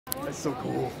That's so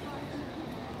cool.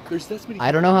 There's this many.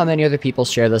 I don't know how many other people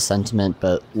share this sentiment,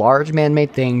 but large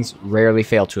man-made things rarely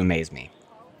fail to amaze me.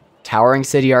 Towering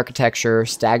city architecture,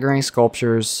 staggering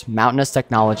sculptures, mountainous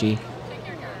technology.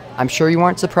 I'm sure you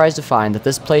aren't surprised to find that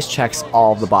this place checks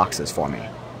all of the boxes for me.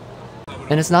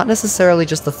 And it's not necessarily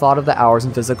just the thought of the hours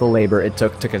and physical labor it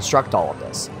took to construct all of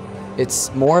this.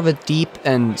 It's more of a deep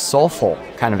and soulful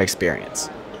kind of experience.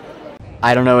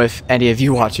 I don't know if any of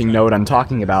you watching know what I'm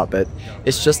talking about, but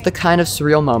it's just the kind of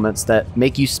surreal moments that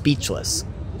make you speechless,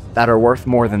 that are worth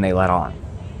more than they let on.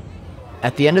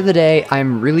 At the end of the day,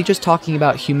 I'm really just talking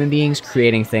about human beings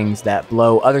creating things that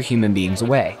blow other human beings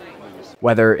away.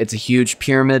 Whether it's a huge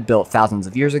pyramid built thousands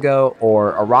of years ago,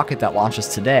 or a rocket that launches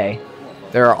today,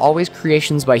 there are always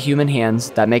creations by human hands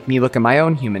that make me look at my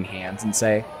own human hands and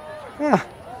say, yeah,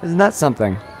 isn't that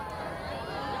something?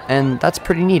 And that's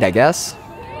pretty neat, I guess.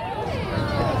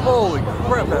 Holy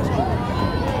crap, that's cool.